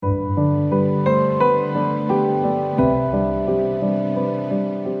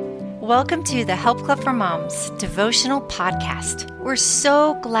Welcome to the Help Club for Moms devotional podcast. We're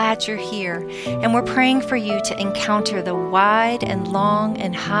so glad you're here, and we're praying for you to encounter the wide and long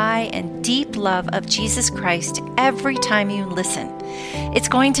and high and deep love of Jesus Christ every time you listen. It's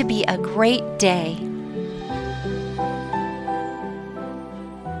going to be a great day.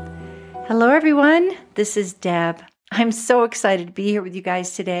 Hello, everyone. This is Deb. I'm so excited to be here with you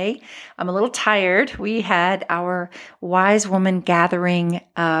guys today. I'm a little tired. We had our Wise Woman Gathering.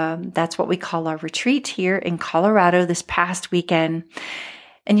 That's what we call our retreat here in Colorado this past weekend.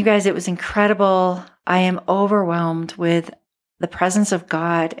 And you guys, it was incredible. I am overwhelmed with the presence of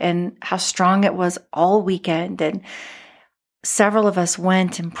God and how strong it was all weekend. And several of us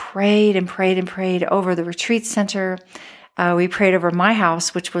went and prayed over the retreat center. We prayed over my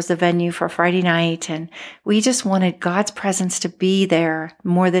house, which was the venue for Friday night, and we just wanted God's presence to be there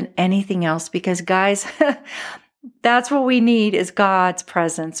more than anything else because, guys, that's what we need is God's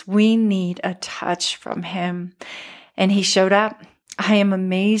presence. We need a touch from Him, and He showed up. I am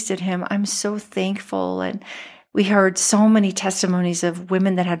amazed at Him. I'm so thankful, and we heard so many testimonies of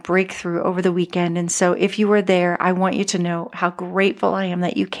women that had breakthrough over the weekend. And so if you were there, I want you to know how grateful I am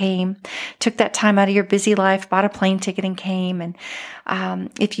that you came, took that time out of your busy life, bought a plane ticket and came. And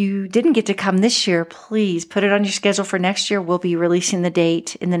if you didn't get to come this year, please put it on your schedule for next year. We'll be releasing the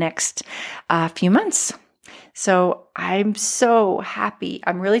date in the next few months. So I'm so happy.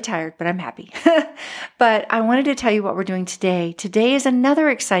 I'm really tired, but I'm happy. But I wanted to tell you what we're doing today. Today is another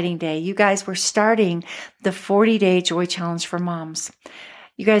exciting day. You guys, we're starting the 40-day Joy Challenge for Moms.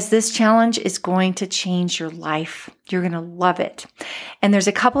 You guys, this challenge is going to change your life. You're going to love it. And there's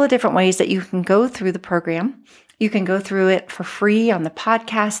a couple of different ways that you can go through the program. You can go through it for free on the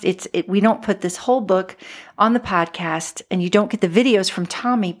podcast. We don't put this whole book on the podcast, and you don't get the videos from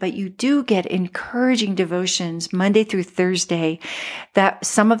Tommy, but you do get encouraging devotions Monday through Thursday. That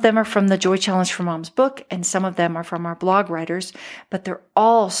some of them are from the Joy Challenge for Moms book, and some of them are from our blog writers, but they're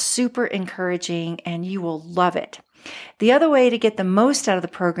all super encouraging, and you will love it. The other way to get the most out of the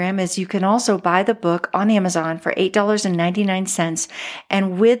program is you can also buy the book on Amazon for $8.99,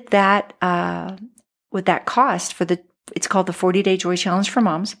 and with that cost it's called the 40-day Joy Challenge for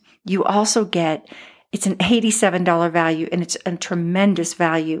Moms, you also get, it's an $87 value, and it's a tremendous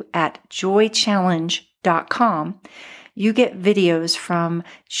value at joychallenge.com. You get videos from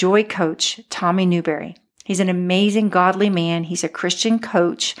Joy Coach Tommy Newberry. He's an amazing, godly man. He's a Christian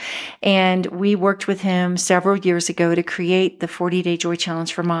coach, and we worked with him several years ago to create the 40-day Joy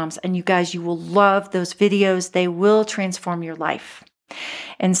Challenge for Moms. And you guys, you will love those videos. They will transform your life.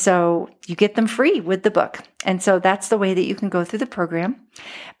 And so you get them free with the book. And so that's the way that you can go through the program.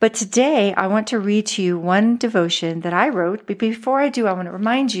 But today I want to read to you one devotion that I wrote. But before I do, I want to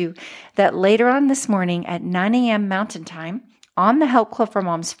remind you that later on this morning at 9 a.m. Mountain Time on the Help Club for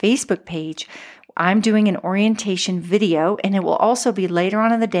Moms Facebook page, I'm doing an orientation video, and it will also be later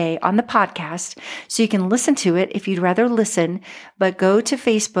on in the day on the podcast, so you can listen to it if you'd rather listen, but go to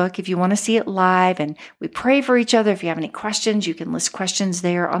Facebook if you want to see it live, and we pray for each other. If you have any questions, you can list questions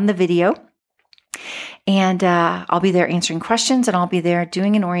there on the video, and I'll be there answering questions, and I'll be there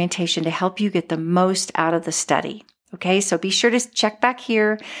doing an orientation to help you get the most out of the study. Okay, so be sure to check back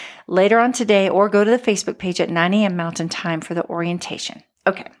here later on today, or go to the Facebook page at 9 a.m. Mountain Time for the orientation.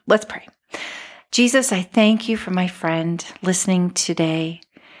 Okay, let's pray. Jesus, I thank you for my friend listening today.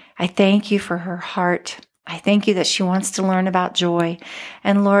 I thank you for her heart. I thank you that she wants to learn about joy.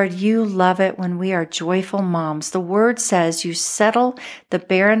 And Lord, you love it when we are joyful moms. The word says you settle the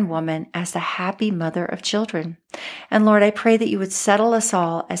barren woman as the happy mother of children. And Lord, I pray that you would settle us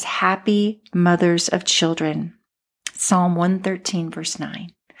all as happy mothers of children. Psalm 113, verse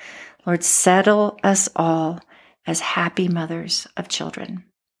 9. Lord, settle us all as happy mothers of children.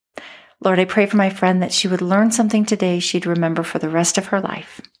 Lord, I pray for my friend that she would learn something today she'd remember for the rest of her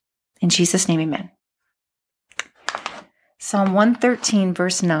life. In Jesus' name, amen. Psalm 113,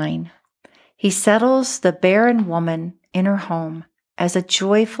 verse 9. He settles the barren woman in her home as a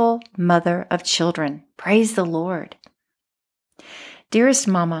joyful mother of children. Praise the Lord. Dearest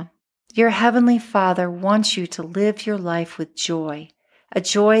Mama, your Heavenly Father wants you to live your life with joy, a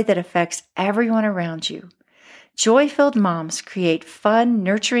joy that affects everyone around you. Joy-filled moms create fun,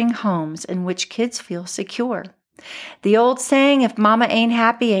 nurturing homes in which kids feel secure. The old saying, if mama ain't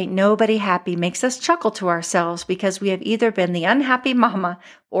happy, ain't nobody happy, makes us chuckle to ourselves because we have either been the unhappy mama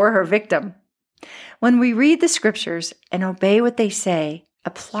or her victim. When we read the scriptures and obey what they say,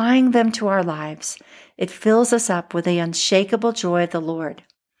 applying them to our lives, it fills us up with the unshakable joy of the Lord.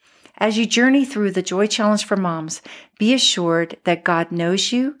 As you journey through the Joy Challenge for Moms, be assured that God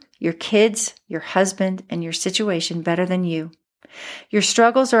knows you, your kids, your husband, and your situation better than you. Your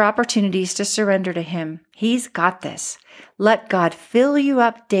struggles are opportunities to surrender to Him. He's got this. Let God fill you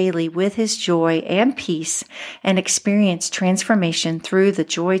up daily with His joy and peace and experience transformation through the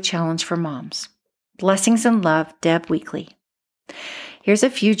Joy Challenge for Moms. Blessings and love, Deb Weekly. Here's a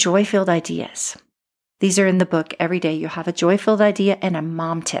few joy-filled ideas. These are in the book every day. You'll have a joy-filled idea and a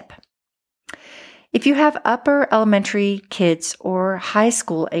mom tip. If you have upper elementary kids or high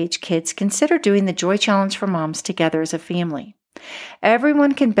school age kids, consider doing the Joy Challenge for Moms together as a family.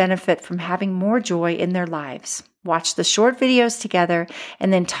 Everyone can benefit from having more joy in their lives. Watch the short videos together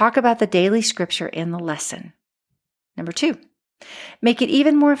and then talk about the daily scripture in the lesson. Number 2, make it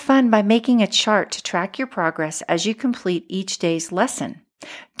even more fun by making a chart to track your progress as you complete each day's lesson.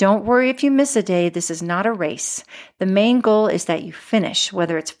 Don't worry if you miss a day. This is not a race. The main goal is that you finish,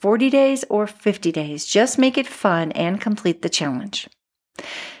 whether it's 40 days or 50 days. Just make it fun and complete the challenge.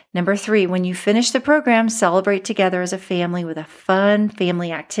 Number 3, when you finish the program, celebrate together as a family with a fun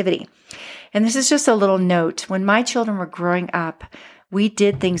family activity. And this is just a little note. When my children were growing up, we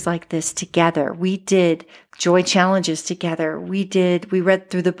did things like this together. We did joy challenges together. We read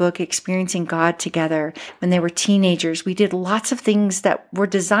through the book Experiencing God together when they were teenagers. We did lots of things that were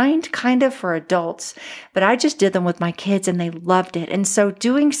designed kind of for adults, but I just did them with my kids and they loved it. And so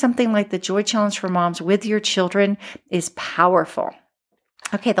doing something like the Joy Challenge for Moms with your children is powerful.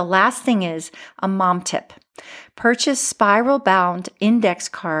 Okay, the last thing is a mom tip. Purchase spiral-bound index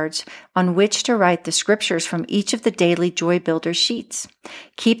cards on which to write the scriptures from each of the daily Joy Builder sheets.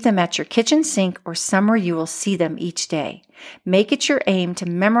 Keep them at your kitchen sink or somewhere you will see them each day. Make it your aim to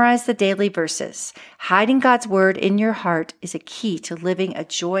memorize the daily verses. Hiding God's word in your heart is a key to living a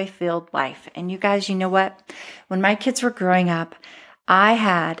joy-filled life. And you guys, you know what? When my kids were growing up, I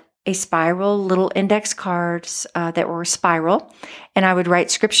had a spiral little index cards that were spiral, and I would write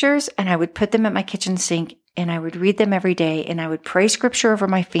scriptures and I would put them at my kitchen sink and I would read them every day and I would pray scripture over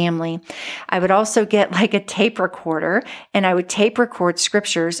my family. I would also get like a tape recorder and I would tape record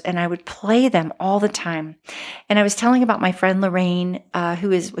scriptures and I would play them all the time. And I was telling about my friend Lorraine, who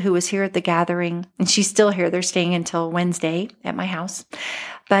was here at the gathering, and she's still here. They're staying until Wednesday at my house.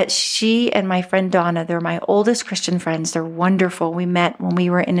 But she and my friend Donna, they're my oldest Christian friends. They're wonderful. We met when we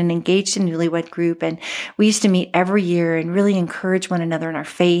were in an engaged and newlywed group, and we used to meet every year and really encourage one another in our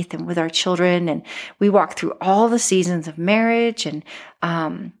faith and with our children. And we walked through all the seasons of marriage and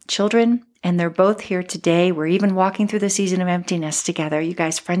children. And they're both here today. We're even walking through the season of emptiness together. You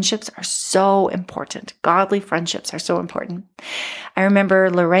guys, friendships are so important. Godly friendships are so important. I remember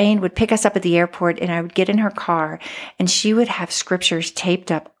Lorraine would pick us up at the airport and I would get in her car and she would have scriptures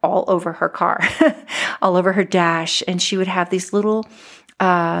taped up all over her car, all over her dash. And she would have these little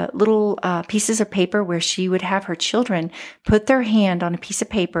pieces of paper where she would have her children put their hand on a piece of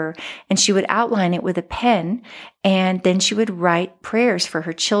paper and she would outline it with a pen, and then she would write prayers for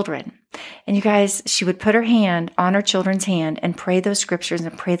her children. And you guys, she would put her hand on her children's hand and pray those scriptures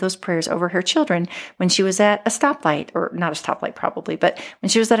and pray those prayers over her children when she was at a stoplight, or not a stoplight probably, but when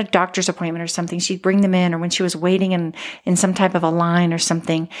she was at a doctor's appointment or something, she'd bring them in, or when she was waiting in some type of a line or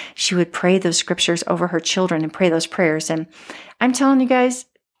something, she would pray those scriptures over her children and pray those prayers. And I'm telling you guys,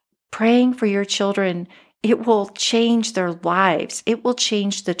 praying for your children, it will change their lives. It will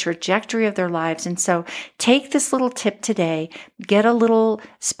change the trajectory of their lives. And so take this little tip today, get a little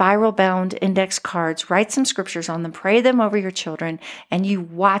spiral bound index cards, write some scriptures on them, pray them over your children, and you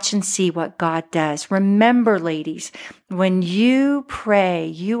watch and see what God does. Remember, ladies, when you pray,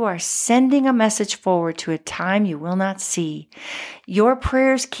 you are sending a message forward to a time you will not see. Your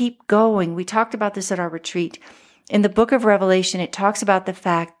prayers keep going. We talked about this at our retreat. In the book of Revelation, it talks about the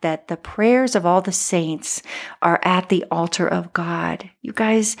fact that the prayers of all the saints are at the altar of God. You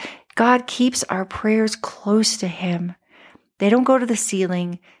guys, God keeps our prayers close to Him. They don't go to the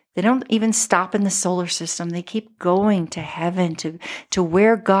ceiling. They don't even stop in the solar system. They keep going to heaven, to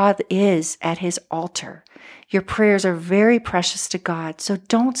where God is at His altar. Your prayers are very precious to God. So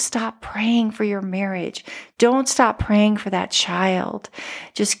don't stop praying for your marriage. Don't stop praying for that child.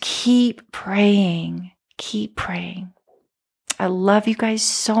 Just keep praying. Keep praying. I love you guys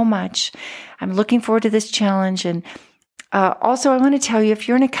so much. I'm looking forward to this challenge. And also, I want to tell you, if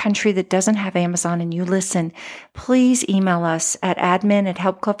you're in a country that doesn't have Amazon and you listen, please email us at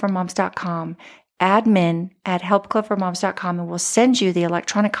admin@helpclubformoms.com, admin@helpclubformoms.com, and we'll send you the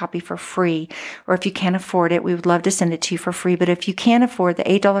electronic copy for free. Or if you can't afford it, we would love to send it to you for free. But if you can't afford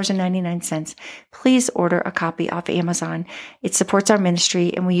the $8.99, please order a copy off Amazon. It supports our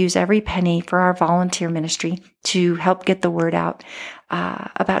ministry, and we use every penny for our volunteer ministry to help get the word out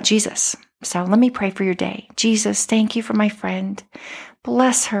about Jesus. So let me pray for your day. Jesus, thank you for my friend.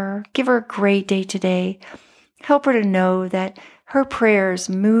 Bless her. Give her a great day today. Help her to know that her prayers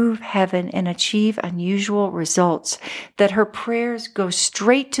move heaven and achieve unusual results, that her prayers go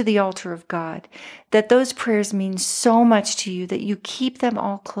straight to the altar of God, that those prayers mean so much to you that you keep them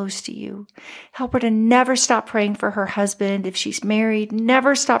all close to you. Help her to never stop praying for her husband if she's married,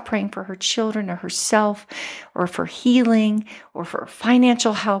 never stop praying for her children or herself, or for healing or for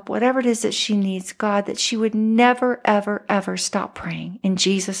financial help, whatever it is that she needs, God, that she would never, ever, ever stop praying. In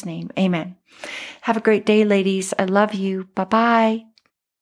Jesus' name, amen. Have a great day, ladies. I love you. Bye-bye.